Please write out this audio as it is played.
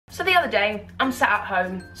So the other day, I'm sat at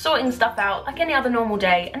home, sorting stuff out like any other normal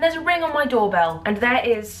day, and there's a ring on my doorbell, and there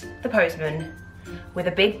is the postman with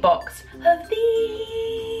a big box of these.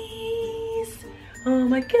 Oh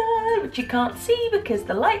my god, which you can't see because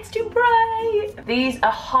the light's too bright. These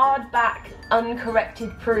are hardback,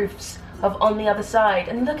 uncorrected proofs of On the Other Side,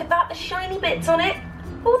 and look at that, the shiny bits on it.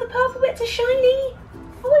 All the purple bits are shiny.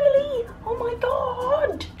 Foily! Oh my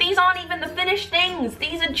god! These aren't even the finished things.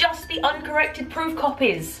 These are just the uncorrected proof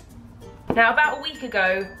copies. Now, about a week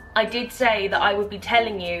ago, I did say that I would be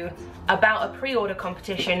telling you about a pre-order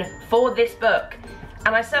competition for this book.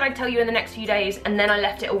 And I said I'd tell you in the next few days, and then I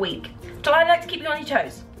left it a week. So I like to keep you on your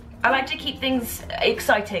toes. I like to keep things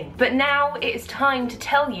exciting. But now it is time to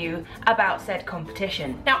tell you about said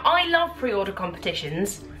competition. Now, I love pre-order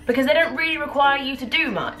competitions because they don't really require you to do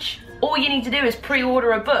much. All you need to do is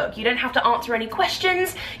pre-order a book. You don't have to answer any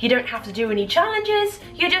questions, you don't have to do any challenges,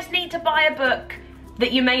 you just need to buy a book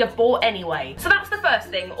that you may have bought anyway. So that's the first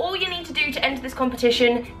thing. All you need to do to enter this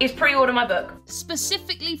competition is pre-order my book.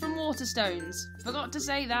 Specifically from Waterstones. Forgot to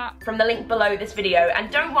say that. From the link below this video. And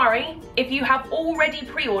don't worry, if you have already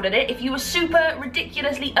pre-ordered it, if you were super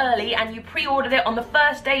ridiculously early and you pre-ordered it on the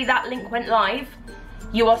first day that link went live,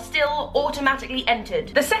 you are still automatically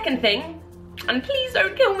entered. The second thing, and please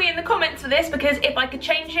don't kill me in the comments for this because if I could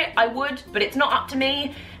change it, I would, but it's not up to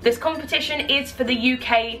me. This competition is for the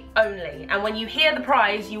UK only, and when you hear the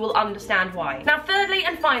prize, you will understand why. Now, thirdly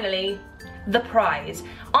and finally, the prize.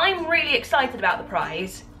 I'm really excited about the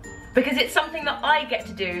prize because it's something that I get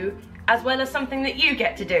to do as well as something that you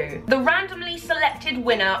get to do. The randomly selected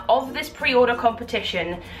winner of this pre-order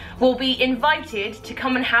competition will be invited to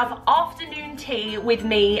come and have afternoon tea with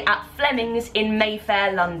me at Flemings in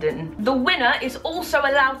Mayfair, London. The winner is also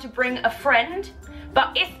allowed to bring a friend,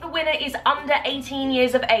 but if the winner is under 18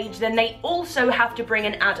 years of age, then they also have to bring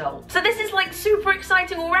an adult. So this is like super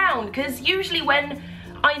exciting all round, because usually when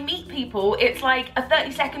I meet people, it's like a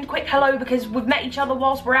 30-second quick hello because we've met each other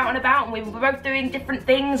whilst we're out and about and we were both doing different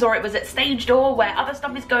things, or it was at stage door where other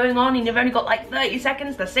stuff is going on and you've only got like 30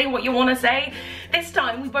 seconds to say what you want to say. This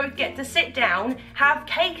time we both get to sit down, have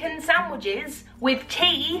cake and sandwiches with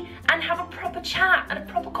tea and have a proper chat and a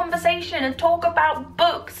proper conversation and talk about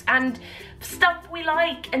books and stuff we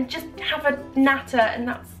like and just have a natter, and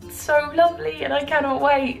that's so lovely and I cannot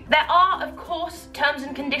wait. There are, of course, terms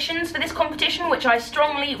and conditions for this competition which I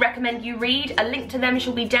strongly recommend you read. A link to them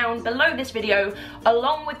shall be down below this video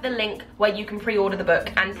along with the link where you can pre-order the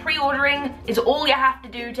book, and pre-ordering is all you have to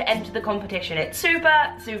do to enter the competition. It's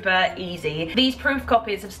super, super easy. These proof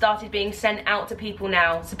copies have started being sent out to people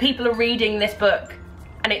now, so people are reading this book.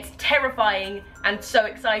 And it's terrifying and so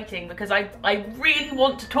exciting because I really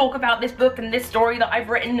want to talk about this book and this story that I've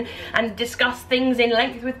written and discuss things in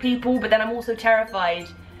length with people, but then I'm also terrified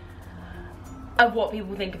of what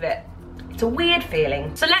people think of it. It's a weird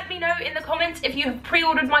feeling. So let me know in the comments if you have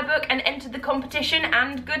pre-ordered my book and entered the competition,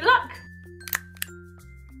 and good luck!